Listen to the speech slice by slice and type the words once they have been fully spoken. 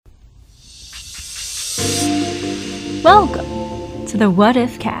Welcome to the What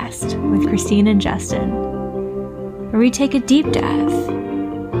If Cast with Christine and Justin, where we take a deep dive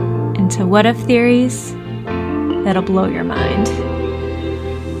into what if theories that'll blow your mind.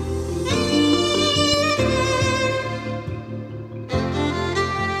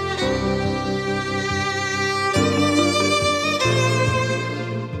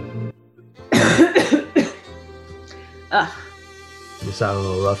 Ugh. You sound a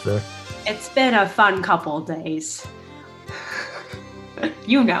little rough there. It's been a fun couple days.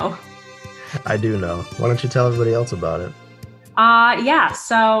 You know. I do know. Why don't you tell everybody else about it?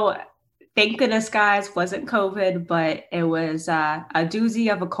 So thank goodness, guys, wasn't COVID, but it was a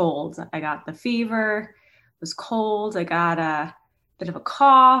doozy of a cold. I got the fever, it was cold, I got a bit of a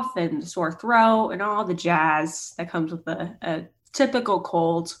cough and sore throat and all the jazz that comes with a typical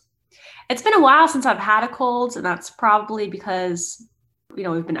cold. It's been a while since I've had a cold, and that's probably because,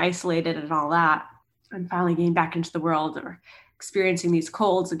 we've been isolated and all that. I'm finally getting back into the world or experiencing these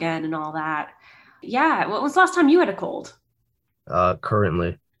colds again and all that. Yeah. When was the last time you had a cold?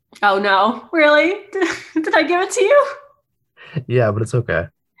 Currently. Oh, no. Really? Did I give it to you? Yeah, but it's okay.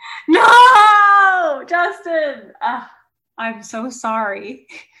 No! Justin! I'm so sorry.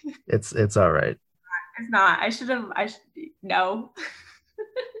 It's all right. It's not. No.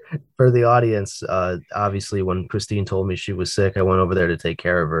 For the audience, obviously, when Christine told me she was sick, I went over there to take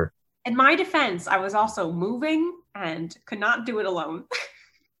care of her. In my defense, I was also moving and could not do it alone.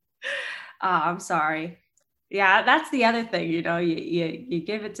 I'm sorry. Yeah, that's the other thing, you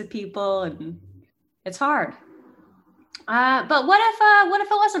give it to people and it's hard. But what if it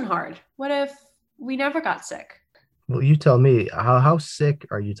wasn't hard? What if we never got sick? Well, you tell me, how sick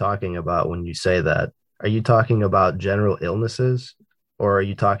are you talking about when you say that? Are you talking about general illnesses, or are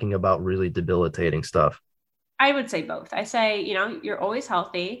you talking about really debilitating stuff? I would say both. I say, you're always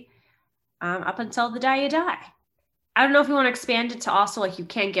healthy up until the day you die. I don't know if you want to expand it to also like you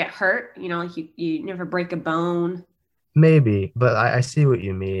can't get hurt, like you never break a bone. Maybe, but I see what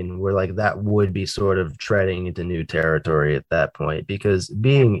you mean, where like that would be sort of treading into new territory at that point, because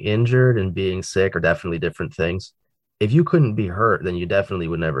being injured and being sick are definitely different things. If you couldn't be hurt, then you definitely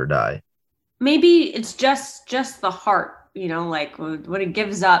would never die. Maybe it's just the heart, like when it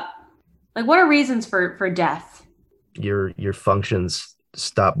gives up. Like, what are reasons for death? Your functions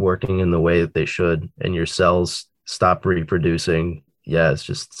stop working in the way that they should, and your cells stop reproducing. Yeah, it's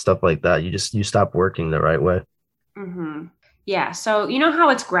just stuff like that. You stop working the right way. Mm-hmm. Yeah. So you know how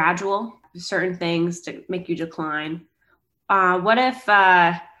it's gradual, certain things to make you decline. What if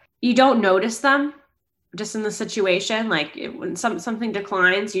you don't notice them just in the situation? Like when something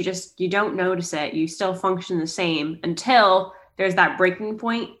declines, you don't notice it. You still function the same until there's that breaking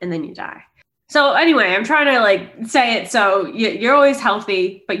point, and then you die. So anyway, I'm trying to say it so you're always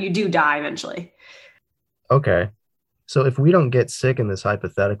healthy, but you do die eventually. Okay. So if we don't get sick in this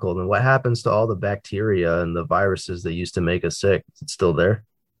hypothetical, then what happens to all the bacteria and the viruses that used to make us sick? Is it still there?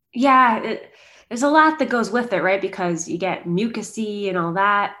 Yeah, there's a lot that goes with it, right? Because you get mucousy and all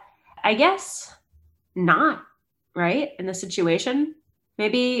that. I guess not, right? In this situation,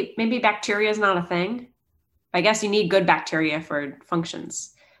 maybe bacteria is not a thing. I guess you need good bacteria for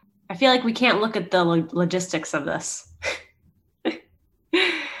functions. I feel like we can't look at the logistics of this.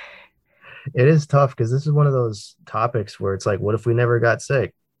 It is tough because this is one of those topics where it's like, what if we never got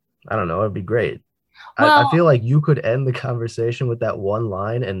sick? I don't know. It'd be great. Well, I feel like you could end the conversation with that one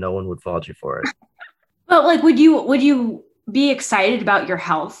line and no one would fault you for it. But would you be excited about your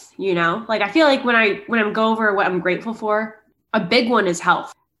health? I feel like when I'm go over what I'm grateful for, a big one is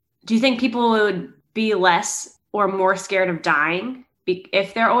health. Do you think people would be less or more scared of dying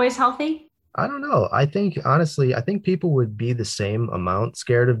if they're always healthy? I don't know. I think people would be the same amount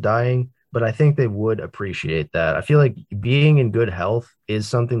scared of dying, but I think they would appreciate that. I feel like being in good health is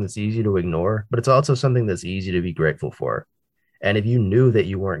something that's easy to ignore, but it's also something that's easy to be grateful for. And if you knew that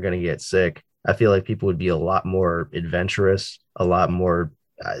you weren't going to get sick, I feel like people would be a lot more adventurous, a lot more,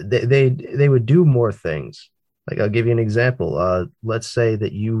 they would do more things. Like, I'll give you an example. Let's say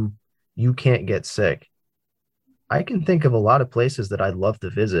that you can't get sick. I can think of a lot of places that I'd love to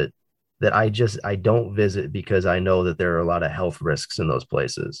visit that I don't visit because I know that there are a lot of health risks in those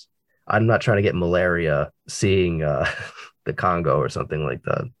places. I'm not trying to get malaria seeing the Congo or something like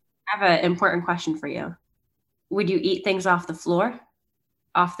that. I have an important question for you. Would you eat things off the floor,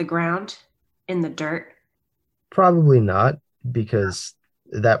 off the ground, in the dirt? Probably not, because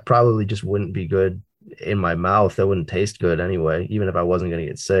that probably just wouldn't be good in my mouth. That wouldn't taste good anyway, even if I wasn't going to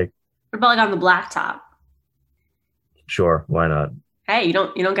get sick. What about on the blacktop? Sure, why not? Hey, you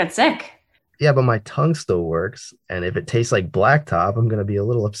don't get sick. Yeah, but my tongue still works, and if it tastes like blacktop, I'm going to be a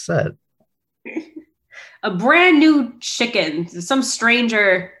little upset. a brand new chicken, some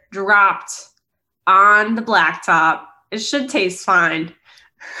stranger dropped on the blacktop. It should taste fine.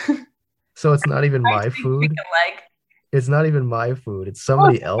 So it's not even Nice my big chicken food. leg. It's not even my food. It's Well,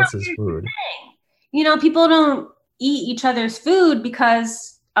 somebody it's not else's weird food. thing. People don't eat each other's food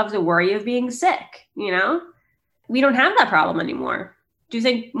because of the worry of being sick, We don't have that problem anymore. Do you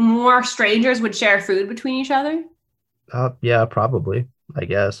think more strangers would share food between each other? Yeah, probably, I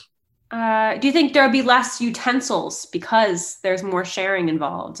guess. Do you think there would be less utensils because there's more sharing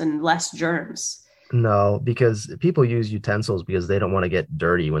involved and less germs? No, because people use utensils because they don't want to get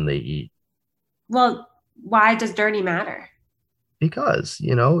dirty when they eat. Well, why does dirty matter? Because,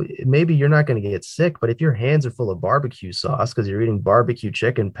 maybe you're not going to get sick, but if your hands are full of barbecue sauce because you're eating barbecue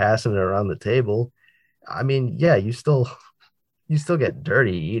chicken, passing it around the table, I mean, yeah, you still get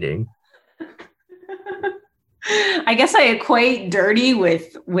dirty eating. I guess I equate dirty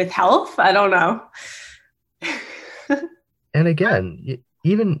with health. I don't know. And again,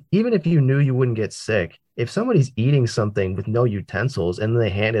 even if you knew you wouldn't get sick, if somebody's eating something with no utensils and they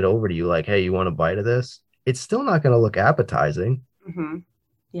hand it over to you like, "Hey, you want a bite of this?" It's still not going to look appetizing. Mm-hmm.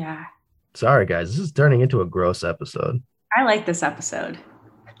 Yeah. Sorry, guys, this is turning into a gross episode. I like this episode.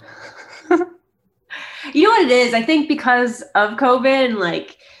 You know what it is? I think because of COVID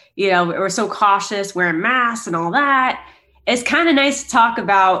and we're so cautious wearing masks and all that, it's kind of nice to talk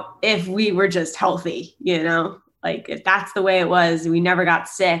about if we were just healthy, like if that's the way it was, we never got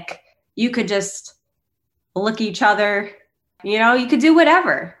sick, you could just look at each other, you could do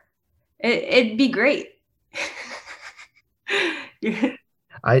whatever. It'd be great.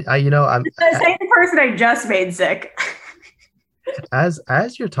 I'm the same person I just made sick.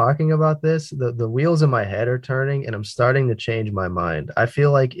 as you're talking about this, the wheels in my head are turning and I'm starting to change my mind. I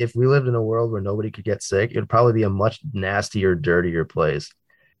feel like if we lived in a world where nobody could get sick, it would probably be a much nastier, dirtier place.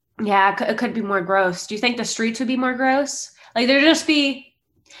 Yeah, it could be more gross. Do you think the streets would be more gross? Like there'd just be,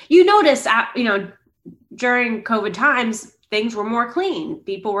 you notice, during COVID times, things were more clean.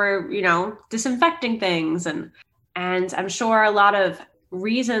 People were, disinfecting things, and I'm sure a lot of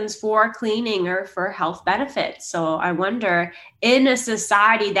reasons for cleaning or for health benefits. So I wonder, in a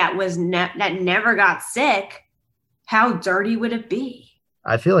society that that never got sick, how dirty would it be?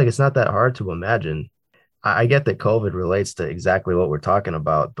 I feel like it's not that hard to imagine. I get that COVID relates to exactly what we're talking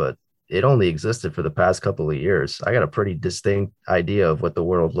about, but it only existed for the past couple of years. I got a pretty distinct idea of what the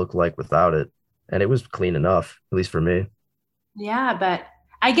world looked like without it, and it was clean enough, at least for me. Yeah, but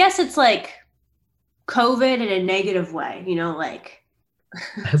I guess it's like COVID in a negative way,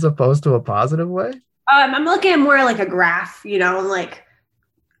 As opposed to a positive way. I'm looking at more like a graph, zero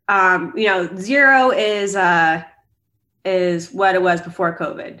is what it was before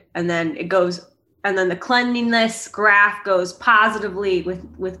COVID, and then the cleanliness graph goes positively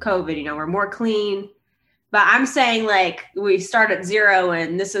with COVID. We're more clean, but I'm saying like we start at zero,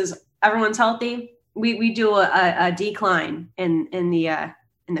 and this is everyone's healthy. We do a decline in the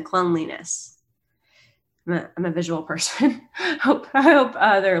cleanliness. I'm a visual person. I hope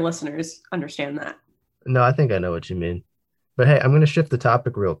other listeners understand that. No, I think I know what you mean. But hey, I'm going to shift the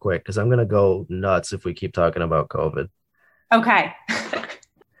topic real quick because I'm going to go nuts if we keep talking about COVID. Okay.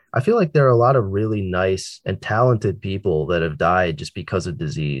 I feel like there are a lot of really nice and talented people that have died just because of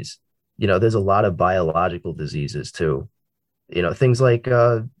disease. There's a lot of biological diseases too. Things like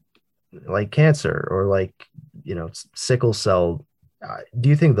cancer or sickle cell. Do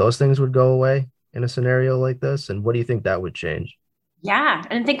you think those things would go away in a scenario like this? And what do you think that would change? Yeah.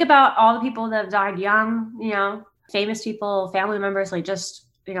 And think about all the people that have died young, famous people, family members,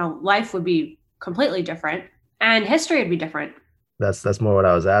 life would be completely different and history would be different. That's more what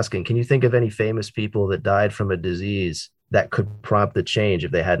I was asking. Can you think of any famous people that died from a disease that could prompt the change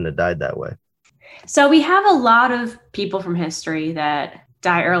if they hadn't have died that way? So we have a lot of people from history that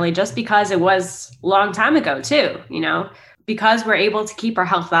die early just because it was a long time ago too, because we're able to keep our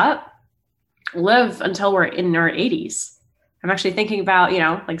health up, live until we're in our 80s. I'm actually thinking about,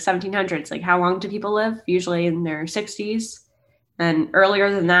 1700s, like how long do people live? Usually in their 60s and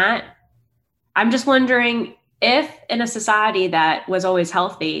earlier than that. I'm just wondering if in a society that was always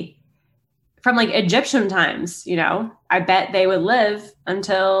healthy from Egyptian times, I bet they would live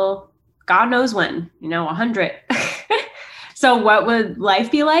until God knows when, 100. So what would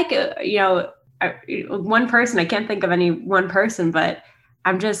life be like? One person, I can't think of any one person, but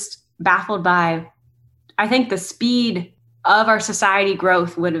I'm just baffled by, I think the speed of our society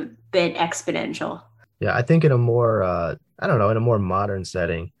growth would have been exponential. Yeah, I think in a more, in a more modern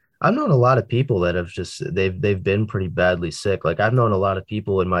setting, I've known a lot of people that have they've been pretty badly sick. Like I've known a lot of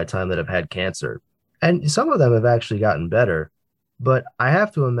people in my time that have had cancer, and some of them have actually gotten better. But I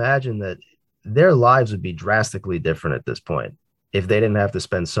have to imagine that their lives would be drastically different at this point if they didn't have to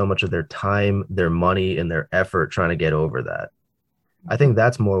spend so much of their time, their money, and their effort trying to get over that. I think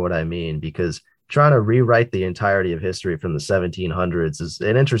that's more what I mean, because trying to rewrite the entirety of history from the 1700s is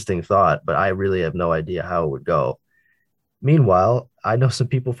an interesting thought, but I really have no idea how it would go. Meanwhile, I know some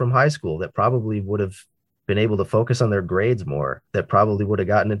people from high school that probably would have been able to focus on their grades more, that probably would have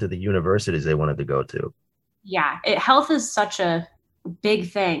gotten into the universities they wanted to go to. Yeah, health is such a big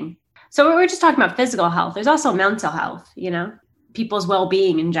thing. So we were just talking about physical health. There's also mental health, people's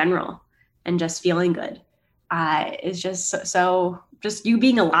well-being in general and just feeling good. Is just so just you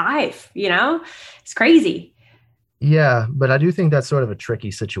being alive, it's crazy. Yeah, but I do think that's sort of a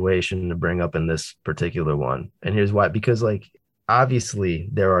tricky situation to bring up in this particular one. And here's why, because like obviously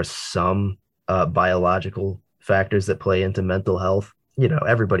there are some biological factors that play into mental health.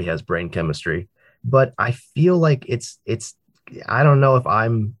 Everybody has brain chemistry, but I feel like it's I don't know if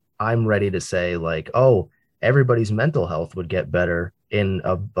I'm ready to say like, oh, everybody's mental health would get better in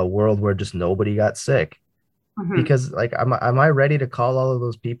a world where just nobody got sick. Mhm. Because like am I ready to call all of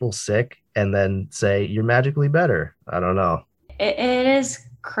those people sick and then say you're magically better? I don't know. It is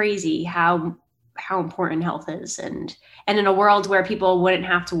crazy how important health is, and in a world where people wouldn't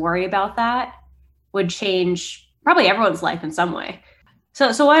have to worry about that would change probably everyone's life in some way. So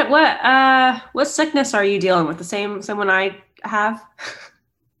what sickness are you dealing with? The same one I have,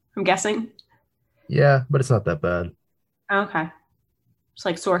 I'm guessing. Yeah, but it's not that bad. Okay, just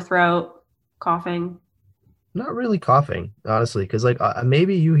like sore throat, coughing. Not really coughing, honestly, because like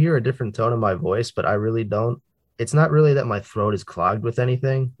maybe you hear a different tone in my voice, but I really don't. It's not really that my throat is clogged with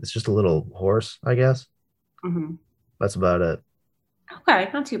anything. It's just a little hoarse, I guess. Hmm. That's about it. Okay,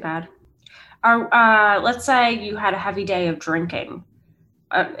 not too bad. Let's say you had a heavy day of drinking.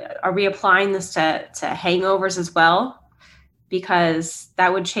 Are we applying this to hangovers as well? Because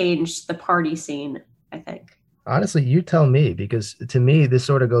that would change the party scene, I think. Honestly, you tell me, because to me, this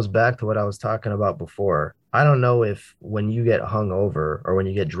sort of goes back to what I was talking about before. I don't know if when you get hungover or when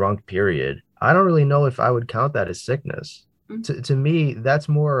you get drunk, period, I don't really know if I would count that as sickness. Mm. To me, that's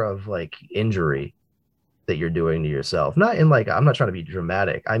more of like injury that you're doing to yourself. Not in like, I'm not trying to be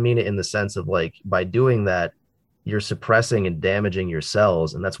dramatic. I mean it in the sense of like, by doing that, you're suppressing and damaging your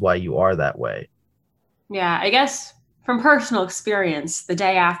cells, and that's why you are that way. Yeah, I guess from personal experience, the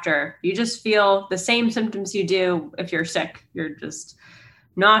day after, you just feel the same symptoms you do if you're sick. You're just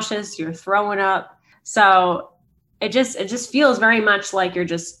nauseous, you're throwing up. So it just feels very much like you're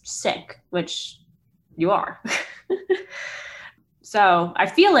just sick, which you are. So I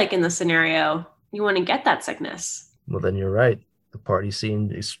feel like in this scenario, you want to get that sickness. Well, then you're right. The party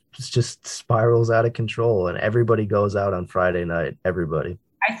scene is just spirals out of control, and everybody goes out on Friday night. Everybody.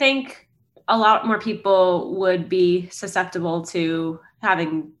 I think a lot more people would be susceptible to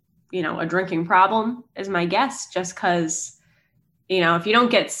having, a drinking problem is my guess, just because, if you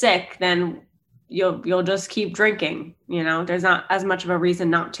don't get sick, then you'll just keep drinking. There's not as much of a reason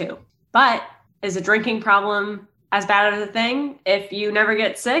not to. But is a drinking problem as bad as a thing if you never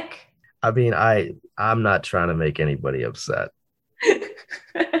get sick? I mean, I'm not trying to make anybody upset.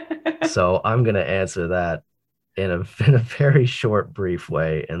 So I'm gonna answer that in a very short, brief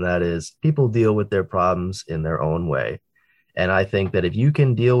way, and that is people deal with their problems in their own way. And I think that if you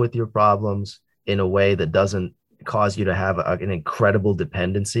can deal with your problems in a way that doesn't cause you to have an incredible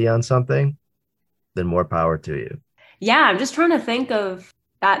dependency on something, then more power to you. Yeah, I'm just trying to think of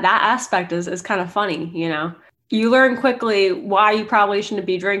that aspect is kind of funny, You learn quickly why you probably shouldn't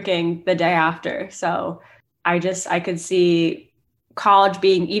be drinking the day after. So I could see college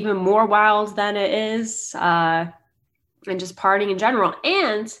being even more wild than it is, and just partying in general,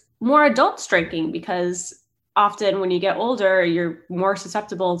 and more adults drinking, because often when you get older, you're more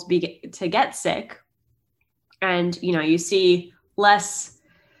susceptible to get sick. And, you see less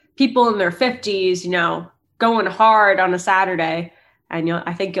people in their 50s, going hard on a Saturday. And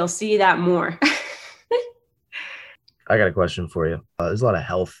I think you'll see that more. I got a question for you. There's a lot of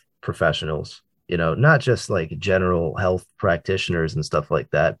health professionals, not just like general health practitioners and stuff like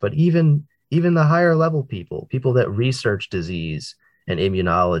that, but even the higher level people that research disease and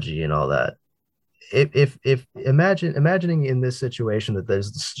immunology and all that. If imagining in this situation that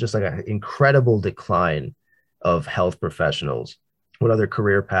there's just like an incredible decline of health professionals, what other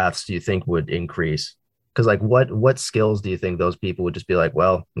career paths do you think would increase? Because like what skills do you think those people would just be like,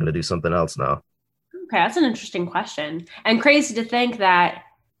 well, I'm going to do something else now? Okay, that's an interesting question. And crazy to think that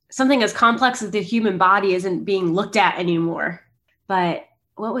something as complex as the human body isn't being looked at anymore. But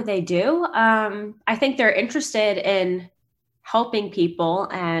what would they do? I think they're interested in helping people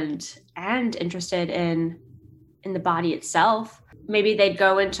and interested in the body itself. maybe they'd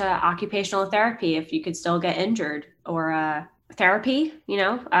go into occupational therapy if you could still get injured, or therapy,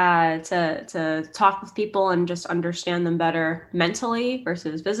 to talk with people and just understand them better mentally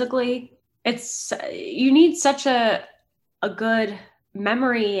versus physically. It's you need such a good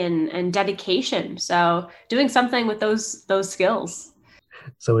memory and dedication. So doing something with those skills.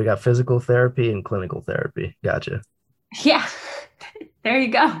 So we got physical therapy and clinical therapy. Gotcha. Yeah, there you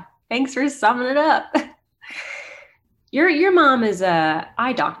go. Thanks for summing it up. Your mom is a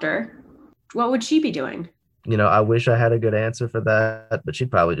eye doctor. What would she be doing? I wish I had a good answer for that, but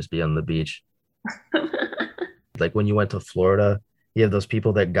she'd probably just be on the beach. Like when you went to Florida, you have those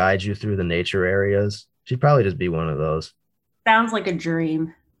people that guide you through the nature areas. She'd probably just be one of those. Sounds like a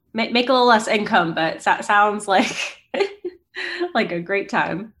dream. Make a little less income, but sounds like like a great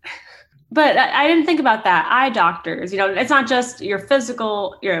time. But I didn't think about that. Eye doctors, it's not just your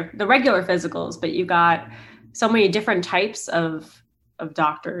the regular physicals, but you got so many different types of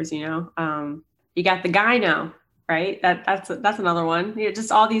doctors. You got the gyno, right? That's another one.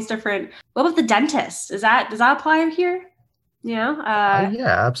 Just all these different. What about the dentist? Does that apply here? Yeah,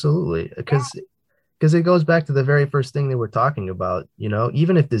 absolutely. Because it goes back to the very first thing they were talking about.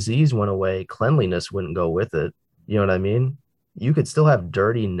 Even if disease went away, cleanliness wouldn't go with it. You know what I mean? You could still have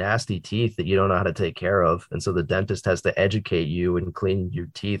dirty, nasty teeth that you don't know how to take care of. And so the dentist has to educate you and clean your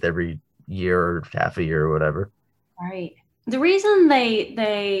teeth every year or half a year or whatever. Right. The reason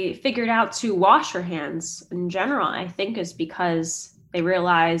they figured out to wash your hands in general, I think, is because they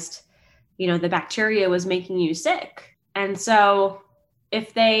realized, the bacteria was making you sick. And so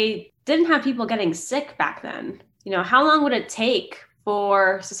if they didn't have people getting sick back then, how long would it take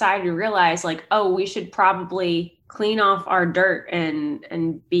for society to realize, like, oh, we should probably clean off our dirt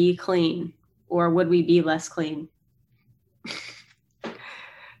and be clean? Or would we be less clean?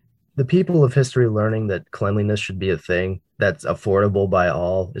 The people of history learning that cleanliness should be a thing that's affordable by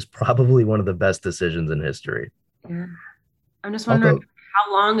all is probably one of the best decisions in history. Yeah. I'm just wondering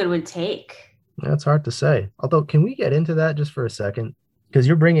how long it would take. That's hard to say. Although, can we get into that just for a second? Because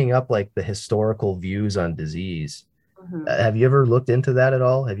you're bringing up like the historical views on disease. Mm-hmm. Have you ever looked into that at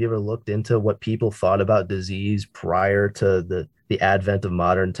all? Have you ever looked into what people thought about disease prior to the advent of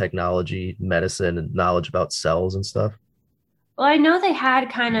modern technology, medicine, and knowledge about cells and stuff? Well, I know they had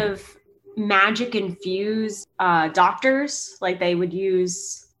kind of magic infused doctors, like they would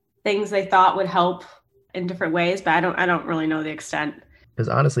use things they thought would help in different ways, but I don't really know the extent. Because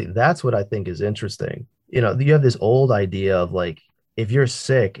honestly, that's what I think is interesting. You have this old idea of like, if you're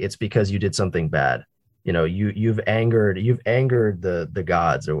sick, it's because you did something bad. You've angered the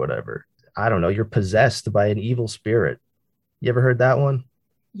gods or whatever. I don't know. You're possessed by an evil spirit. You ever heard that one?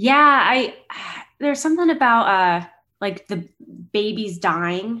 Yeah, there's something about like the babies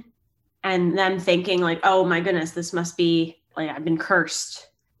dying and them thinking like, oh my goodness, this must be like I've been cursed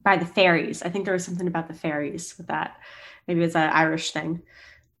by the fairies. I think there was something about the fairies with that. Maybe it's an Irish thing.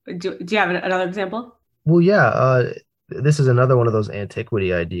 Do you have another example? Well, yeah. This is another one of those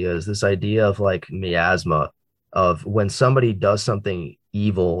antiquity ideas, this idea of like miasma, of when somebody does something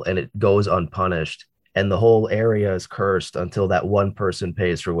evil and it goes unpunished and the whole area is cursed until that one person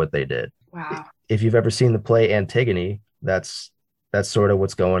pays for what they did. Wow. If you've ever seen the play Antigone, that's sort of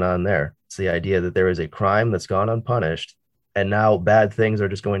what's going on there. It's the idea that there is a crime that's gone unpunished and now bad things are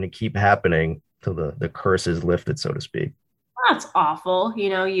just going to keep happening till the curse is lifted, so to speak. That's awful.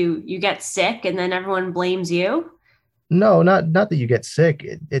 You get sick and then everyone blames you. No, not that you get sick.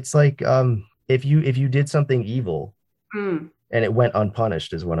 It's like if you did something evil and it went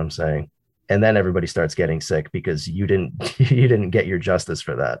unpunished is what I'm saying. And then everybody starts getting sick because you didn't get your justice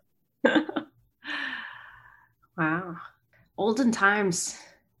for that. Wow. Olden times.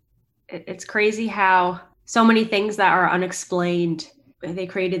 It's crazy how so many things that are unexplained, they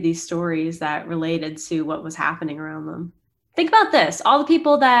created these stories that related to what was happening around them. Think about this. All the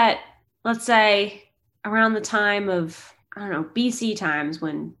people that, let's say, around the time of, I don't know, BC times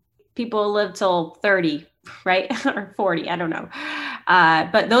when people lived till 30, right? Or 40, I don't know.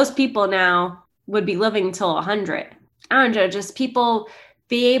 But those people now would be living till 100. I don't know, just people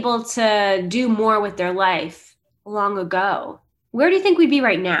be able to do more with their life long ago. Where do you think we'd be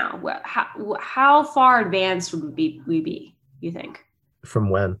right now? How far advanced would we be, you think? From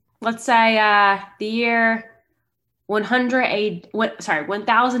when? Let's say the year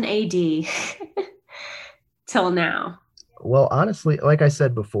 1000 AD till now. Well, honestly, like I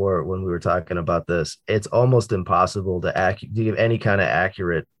said before when we were talking about this, it's almost impossible to give any kind of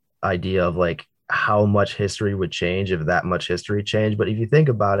accurate idea of like how much history would change if that much history changed. But if you think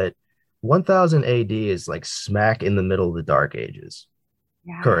about it, 1000 AD is like smack in the middle of the Dark Ages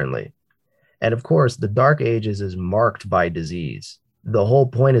currently. And of course, the Dark Ages is marked by disease. The whole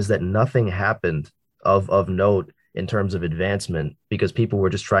point is that nothing happened of note in terms of advancement because people were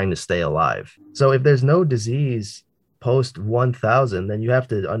just trying to stay alive. So if there's no disease post 1000, then you have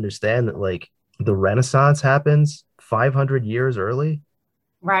to understand that like the Renaissance happens 500 years early,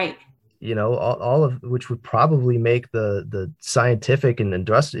 Right. you know, all of which would probably make the scientific and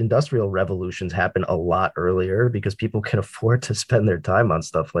industrial revolutions happen a lot earlier because people can afford to spend their time on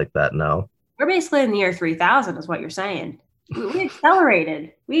stuff like that now. We're basically in the year 3000 is what you're saying. We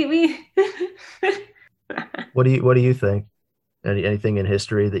accelerated. We What do you think? Anything in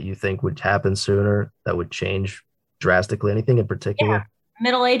history that you think would happen sooner that would change drastically? Anything in particular? Yeah.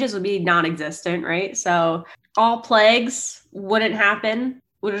 Middle Ages would be non-existent, right? So all plagues wouldn't happen.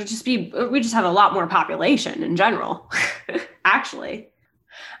 We just have a lot more population in general. Actually,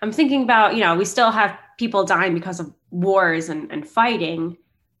 I'm thinking about, we still have people dying because of wars and fighting.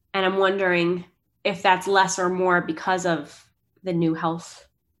 And I'm wondering if that's less or more because of the new health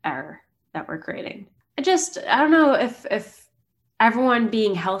era that we're creating. I don't know if everyone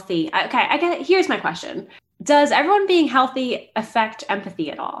being healthy. Okay, I get it. Here's my question. Does everyone being healthy affect empathy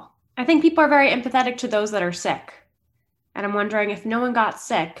at all? I think people are very empathetic to those that are sick. And I'm wondering if no one got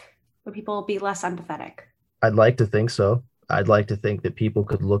sick, would people be less empathetic? I'd like to think so. I'd like to think that people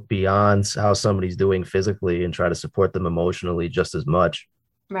could look beyond how somebody's doing physically and try to support them emotionally just as much.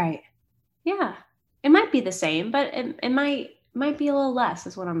 Right. Yeah. It might be the same, but it might be a little less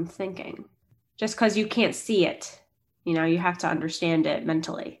is what I'm thinking. Just because you can't see it. You have to understand it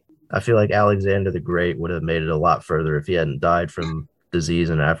mentally. I feel like Alexander the Great would have made it a lot further if he hadn't died from disease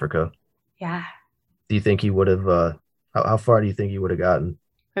in Africa. Yeah. Do you think he would have, how far do you think he would have gotten?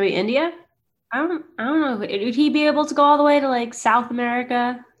 Maybe India? I don't know. Would he be able to go all the way to like South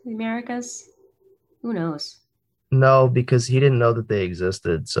America, the Americas? Who knows? No, because he didn't know that they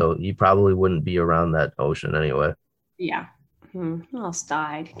existed. So he probably wouldn't be around that ocean anyway. Yeah. Who else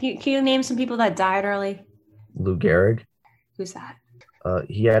died? Can you name some people that died early? Lou Gehrig. Who's that?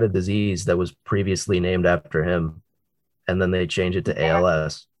 He had a disease that was previously named after him, and then they changed it to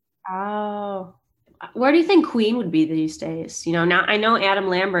ALS. Oh. Where do you think Queen would be these days? Now I know Adam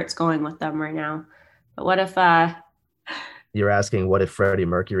Lambert's going with them right now, but what if You're asking what if Freddie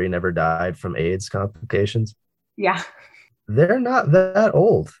Mercury never died from AIDS complications? Yeah. They're not that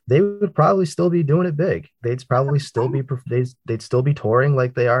old. They would probably still be doing it big. They'd probably still be they'd still be touring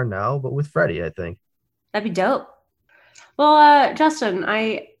like they are now, but with Freddie, I think. That'd be dope. Well, Justin,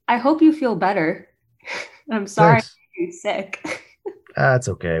 I hope you feel better. I'm sorry you're sick. That's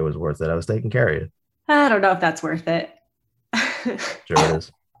okay. It was worth it. I was taking care of you. I don't know if that's worth it. Sure it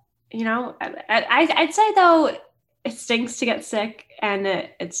is. I'd say though, it stinks to get sick and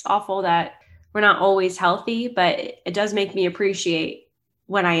it's awful that we're not always healthy, but it does make me appreciate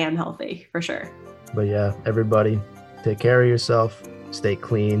when I am healthy for sure. But yeah, everybody take care of yourself, stay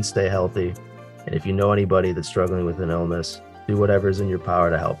clean, stay healthy. And if you know anybody that's struggling with an illness, do whatever's in your power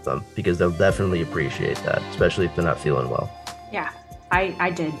to help them because they'll definitely appreciate that, especially if they're not feeling well. Yeah, I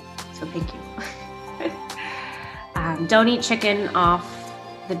did. So thank you. Don't eat chicken off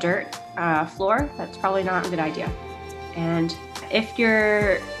the dirt floor. That's probably not a good idea. And if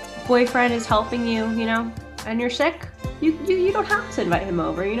your boyfriend is helping you, and you're sick, you don't have to invite him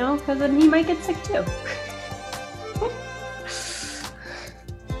over, because then he might get sick too.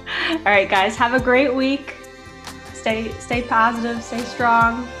 All right, guys, have a great week. Stay positive, stay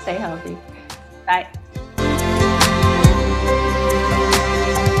strong, stay healthy. Bye.